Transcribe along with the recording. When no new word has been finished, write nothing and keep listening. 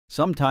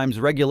Sometimes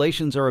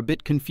regulations are a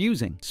bit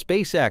confusing.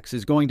 SpaceX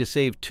is going to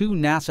save 2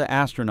 NASA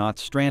astronauts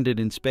stranded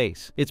in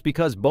space. It's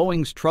because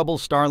Boeing's trouble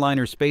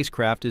Starliner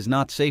spacecraft is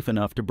not safe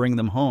enough to bring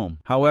them home.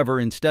 However,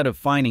 instead of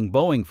fining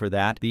Boeing for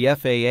that, the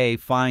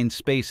FAA fined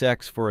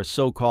SpaceX for a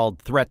so-called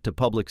threat to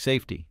public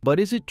safety. But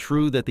is it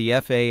true that the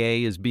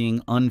FAA is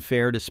being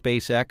unfair to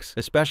SpaceX,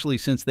 especially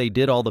since they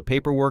did all the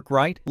paperwork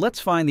right?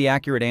 Let's find the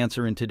accurate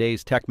answer in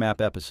today's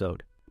Techmap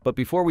episode. But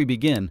before we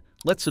begin,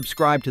 let's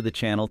subscribe to the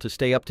channel to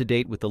stay up to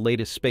date with the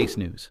latest space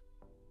news.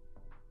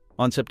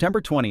 On September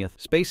 20th,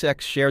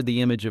 SpaceX shared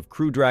the image of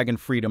Crew Dragon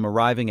Freedom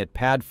arriving at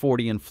Pad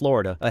 40 in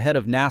Florida ahead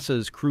of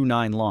NASA's Crew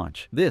 9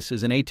 launch. This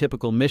is an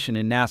atypical mission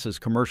in NASA's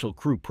Commercial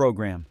Crew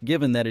program,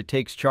 given that it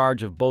takes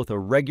charge of both a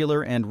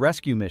regular and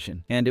rescue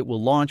mission, and it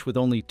will launch with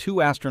only 2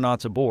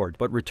 astronauts aboard,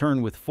 but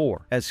return with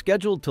 4. As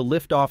scheduled to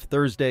lift off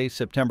Thursday,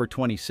 September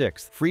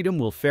 26th, Freedom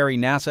will ferry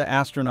NASA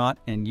astronaut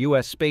and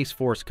U.S. Space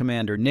Force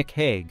Commander Nick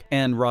Hague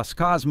and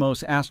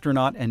Roscosmos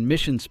astronaut and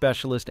mission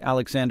specialist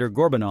Alexander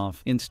Gorbanov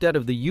instead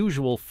of the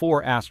usual 4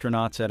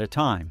 astronauts at a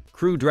time.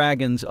 Crew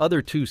Dragon's other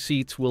 2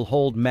 seats will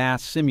hold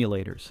mass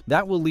simulators.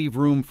 That will leave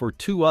room for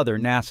 2 other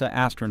NASA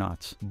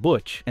astronauts,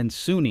 Butch and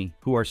Suni,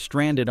 who are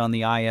stranded on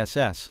the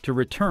ISS, to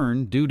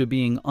return due to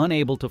being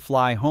unable to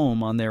fly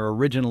home on their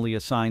originally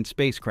assigned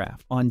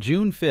spacecraft. On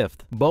June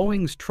 5th,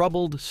 Boeing's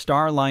troubled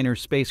Starliner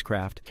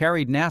spacecraft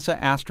carried NASA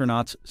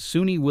astronauts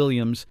Suni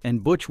Williams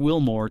and Butch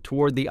Wilmore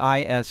toward the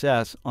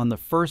ISS on the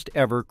first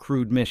ever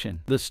crewed mission.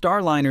 The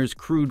Starliner's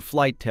crewed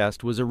flight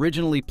test was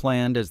originally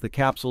planned as the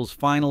capsule's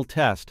final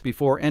test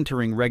before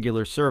entering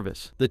regular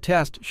service. The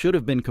test should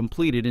have been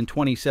completed in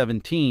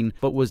 2017,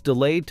 but was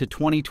delayed to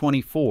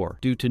 2024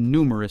 due to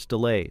numerous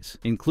delays,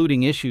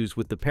 including issues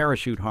with the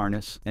parachute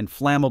harness and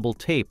flammable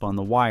tape on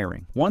the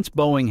wiring. Once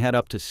Boeing had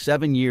up to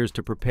 7 years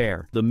to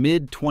prepare, the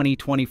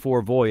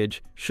mid-2024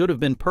 voyage should have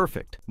been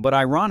perfect. But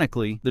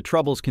ironically, the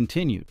troubles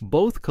continued.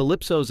 Both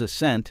Calypso's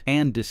ascent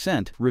and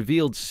descent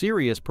revealed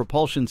serious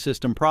propulsion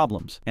system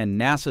problems, and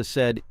NASA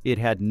said it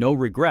had no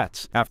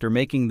regrets after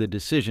making the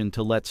decision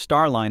to let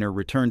Starliner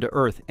returned to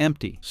Earth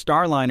empty.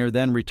 Starliner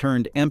then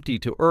returned empty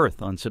to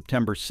Earth on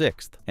September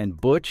 6th, and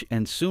Butch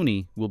and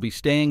Suni will be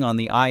staying on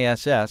the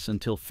ISS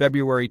until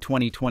February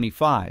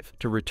 2025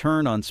 to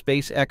return on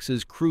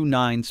SpaceX's Crew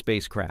 9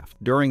 spacecraft.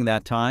 During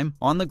that time,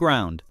 on the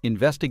ground,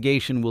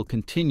 investigation will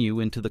continue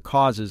into the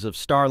causes of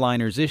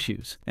Starliner's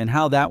issues and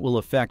how that will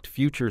affect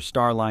future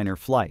Starliner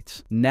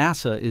flights.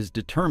 NASA is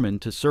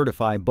determined to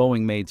certify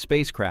Boeing-made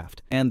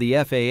spacecraft, and the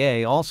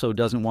FAA also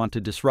doesn't want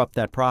to disrupt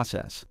that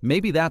process.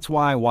 Maybe that's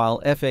why,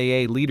 while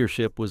FAA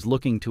leadership was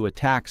looking to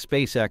attack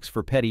SpaceX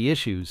for petty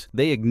issues,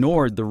 they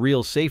ignored the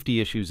real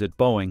safety issues at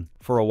Boeing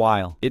for a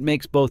while. It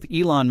makes both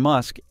Elon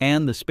Musk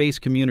and the space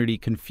community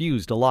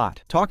confused a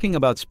lot. Talking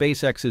about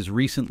SpaceX's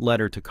recent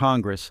letter to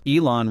Congress,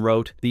 Elon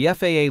wrote, "The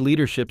FAA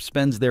leadership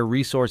spends their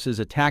resources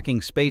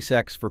attacking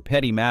SpaceX for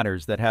petty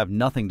matters that have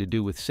nothing to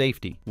do with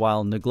safety,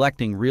 while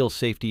neglecting real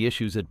safety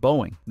issues at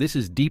Boeing. This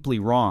is deeply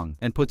wrong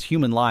and puts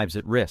human lives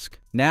at risk."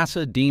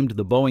 NASA deemed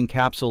the Boeing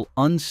capsule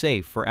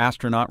unsafe for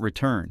astronaut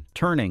return,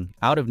 turning,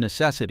 out of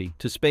necessity,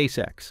 to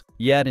SpaceX.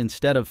 Yet,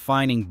 instead of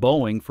fining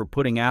Boeing for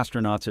putting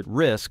astronauts at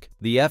risk,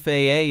 the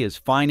FAA is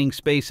fining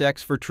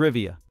SpaceX for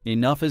trivia.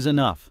 Enough is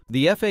enough.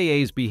 The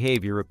FAA's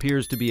behavior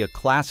appears to be a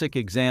classic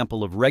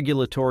example of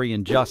regulatory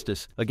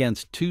injustice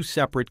against 2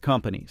 separate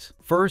companies.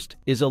 First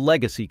is a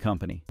legacy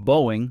company,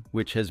 Boeing,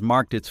 which has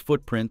marked its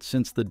footprint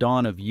since the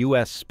dawn of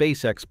U.S.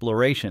 space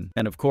exploration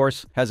and, of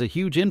course, has a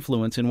huge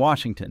influence in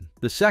Washington.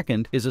 The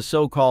second is a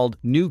so-called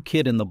new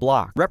kid in the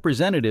block,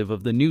 representative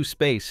of the new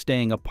space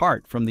staying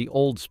apart from the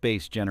old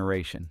space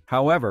generation.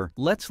 However,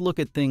 let's look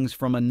at things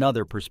from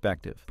another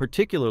perspective,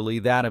 particularly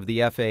that of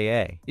the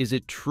FAA. Is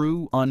it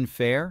true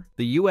unfair?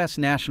 The U.S.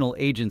 National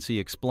Agency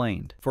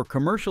explained, for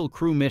commercial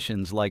crew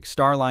missions like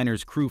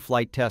Starliner's crew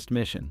flight test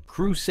mission,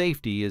 crew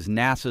safety is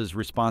NASA's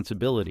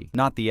responsibility,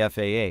 not the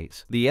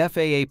FAA's. The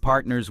FAA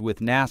partners with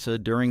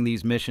NASA during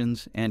these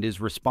missions and is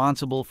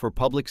responsible for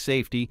public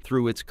safety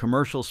through its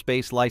commercial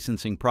space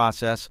licensing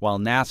process, while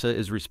NASA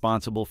is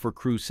responsible for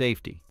crew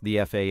safety, the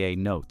FAA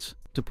notes.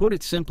 To put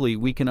it simply,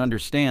 we can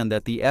understand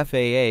that the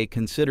FAA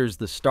considers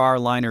the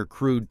Starliner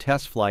crewed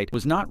test flight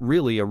was not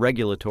really a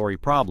regulatory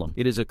problem.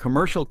 It is a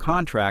commercial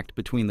contract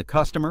between the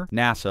customer,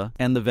 NASA,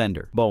 and the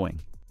vendor,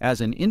 Boeing.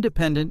 As an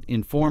independent,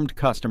 informed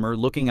customer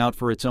looking out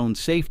for its own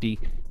safety,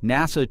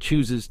 NASA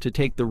chooses to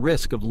take the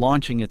risk of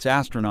launching its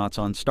astronauts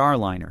on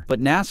Starliner, but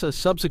NASA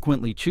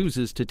subsequently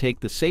chooses to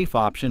take the safe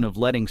option of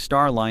letting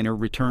Starliner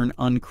return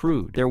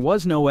uncrewed. There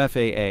was no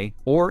FAA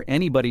or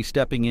anybody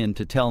stepping in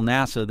to tell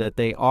NASA that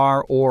they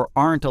are or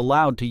aren't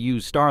allowed to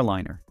use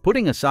Starliner.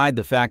 Putting aside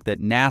the fact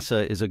that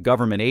NASA is a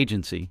government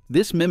agency,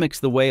 this mimics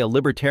the way a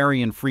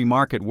libertarian free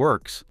market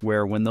works,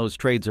 where when those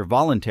trades are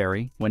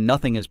voluntary, when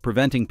nothing is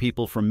preventing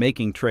people from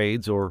making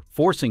trades or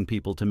forcing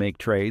people to make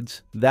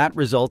trades, that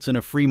results in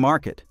a free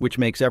market, which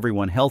makes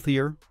everyone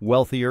healthier,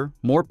 wealthier,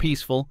 more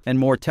peaceful, and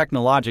more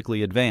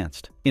technologically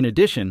advanced. In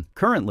addition,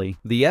 currently,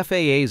 the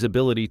FAA's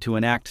ability to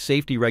enact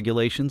safety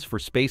regulations for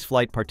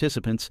spaceflight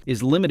participants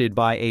is limited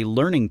by a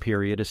learning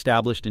period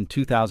established in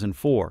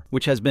 2004,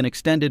 which has been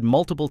extended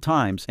multiple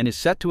times and is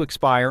set to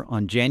expire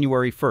on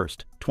January 1,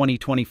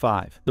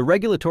 2025. The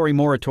regulatory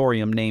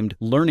moratorium named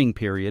Learning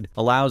Period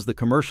allows the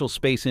commercial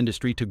space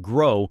industry to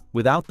grow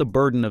without the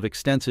burden of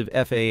extensive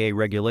FAA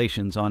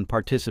regulations on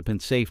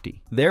participant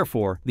safety.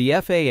 Therefore, the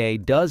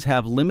FAA does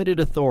have limited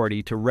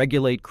authority to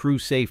regulate crew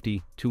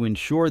safety to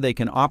ensure they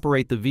can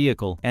operate the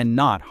vehicle and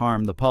not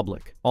harm the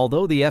public.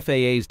 Although the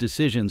FAA's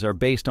decisions are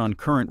based on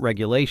current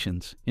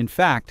regulations, in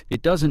fact,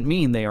 it doesn't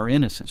mean they are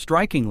innocent.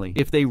 Strikingly,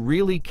 if they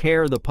really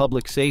care the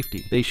public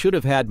safety, they should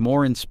have had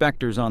more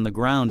inspectors on the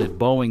ground at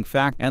Boeing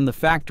and the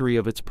factory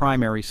of its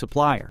primary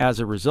supplier. As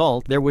a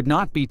result, there would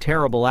not be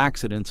terrible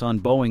accidents on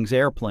Boeing's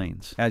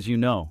airplanes, as you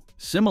know.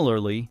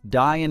 Similarly,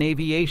 die in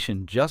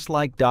aviation, just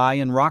like die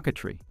in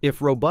rocketry.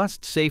 If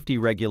robust safety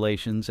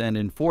regulations and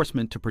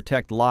enforcement to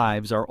protect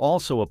lives are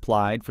also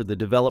applied for the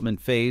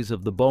development phase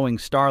of the Boeing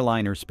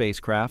Starliner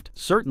spacecraft,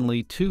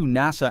 certainly 2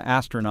 NASA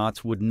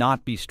astronauts would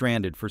not be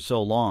stranded for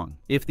so long.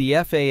 If the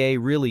FAA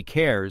really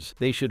cares,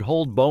 they should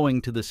hold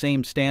Boeing to the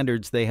same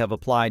standards they have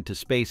applied to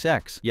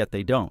SpaceX, yet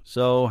they don't.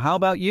 So how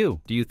about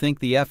you? Do you think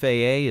the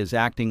FAA is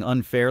acting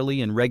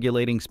unfairly in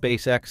regulating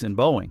SpaceX and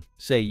Boeing?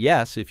 Say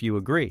yes if you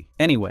agree.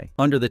 Anyway,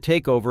 under the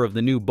takeover of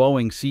the new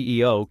Boeing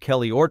CEO,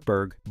 Kelly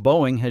Ortberg,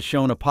 Boeing has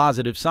shown a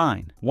positive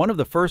sign. One of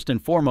the first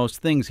and foremost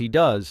things he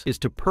does is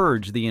to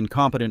purge the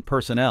incompetent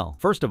personnel.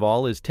 First of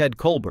all is Ted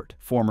Colbert,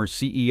 former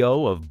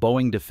CEO of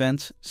Boeing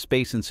Defense,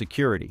 Space and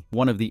Security,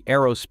 one of the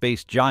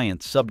aerospace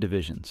giant's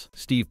subdivisions.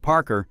 Steve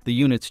Parker, the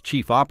unit's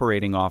chief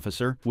operating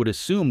officer, would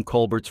assume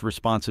Colbert's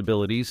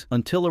responsibilities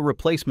until a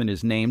replacement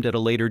is named at a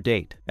later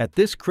date. At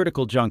this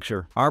critical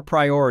juncture, our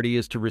priority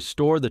is to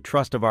restore the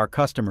trust of our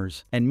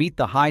customers and meet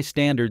the high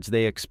standards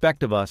they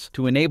expect of us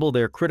to enable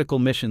their critical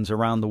missions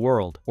around the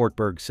world,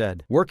 Ortberg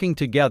said. Working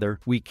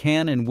together, we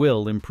can and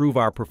will improve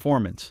our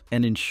performance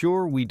and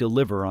ensure we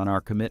deliver on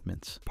our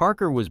commitments.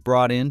 Parker was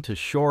brought in to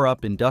shore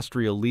up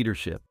industrial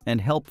leadership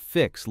and help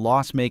fix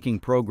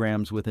loss-making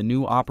programs with a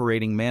new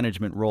operating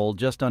management role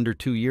just under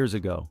 2 years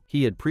ago.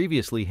 He had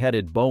previously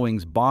headed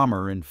Boeing's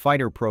bomber and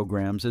fighter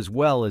programs as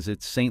well as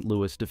its St.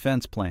 Louis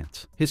defense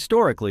plants.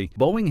 Historically,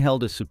 Boeing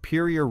held a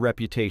superior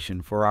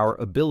reputation for our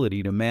ability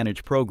to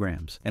manage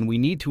programs, and we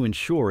need to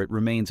ensure it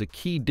remains a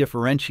key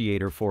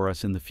differentiator for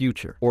us in the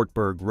future,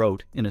 Ortberg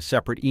wrote in a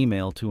separate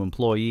email to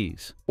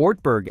employees.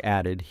 Ortberg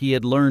added he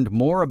had learned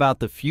more about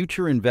the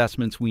future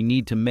investments we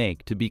need to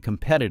make to be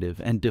competitive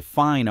and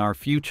define our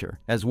future,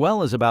 as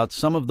well as about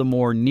some of the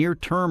more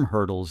near-term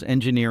hurdles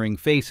engineering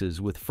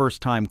faces with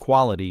first-time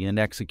quality and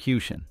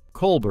execution.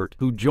 Colbert,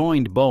 who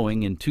joined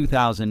Boeing in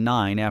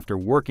 2009 after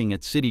working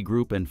at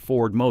Citigroup and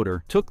Ford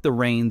Motor, took the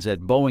reins at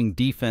Boeing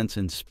Defense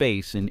and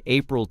Space in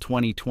April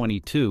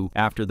 2022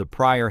 after the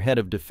prior head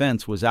of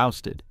defense was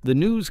ousted. The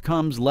news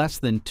comes less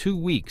than 2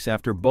 weeks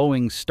after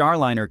Boeing's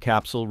Starliner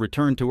capsule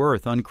returned to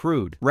Earth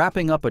uncrewed,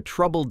 wrapping up a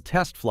troubled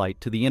test flight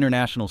to the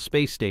International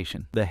Space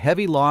Station. The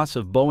heavy loss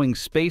of Boeing's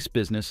space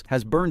business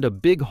has burned a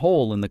big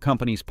hole in the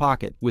company's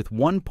pocket, with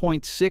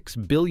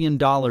 $1.6 billion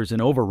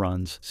in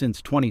overruns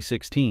since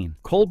 2016.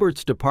 Colbert's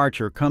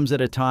departure comes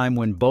at a time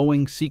when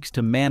Boeing seeks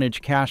to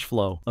manage cash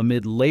flow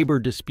amid labor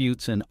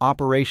disputes and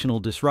operational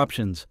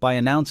disruptions by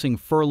announcing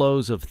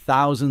furloughs of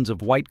thousands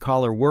of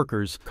white-collar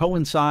workers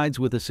coincides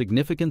with a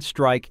significant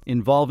strike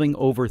involving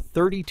over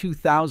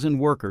 32,000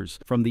 workers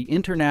from the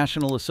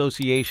International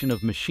Association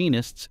of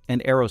Machinists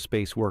and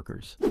Aerospace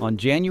Workers. On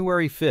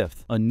January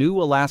 5th, a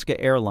new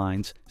Alaska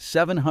Airlines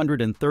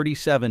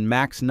 737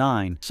 MAX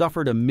 9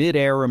 suffered a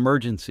mid-air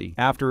emergency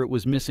after it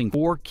was missing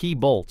 4 key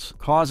bolts,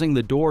 causing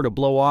the door to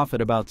blow off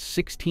at about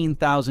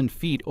 16,000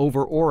 feet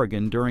over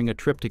Oregon during a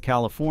trip to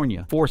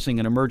California, forcing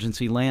an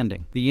emergency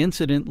landing. The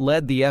incident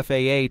led the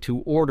FAA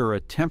to order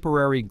a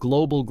temporary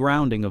global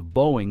grounding of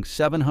Boeing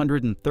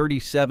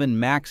 737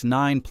 MAX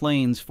 9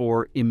 planes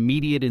for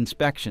immediate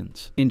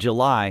inspections. In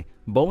July,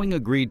 Boeing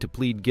agreed to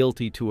plead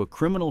guilty to a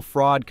criminal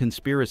fraud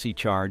conspiracy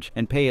charge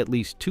and pay at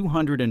least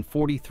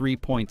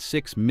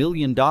 $243.6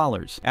 million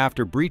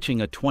after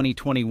breaching a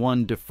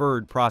 2021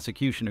 deferred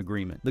prosecution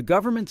agreement. The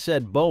government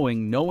said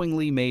Boeing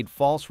knowingly made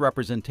false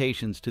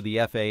representations to the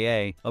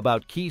FAA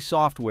about key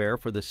software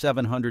for the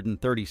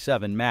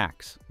 737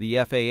 MAX. The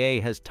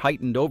FAA has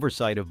tightened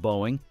oversight of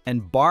Boeing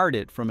and barred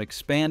it from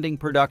expanding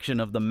production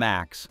of the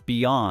MAX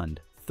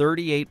beyond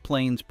 38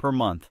 planes per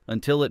month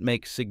until it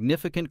makes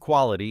significant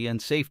quality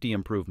and safety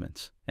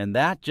improvements. And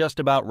that just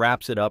about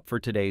wraps it up for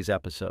today's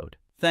episode.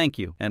 Thank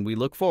you, and we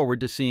look forward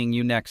to seeing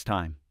you next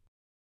time.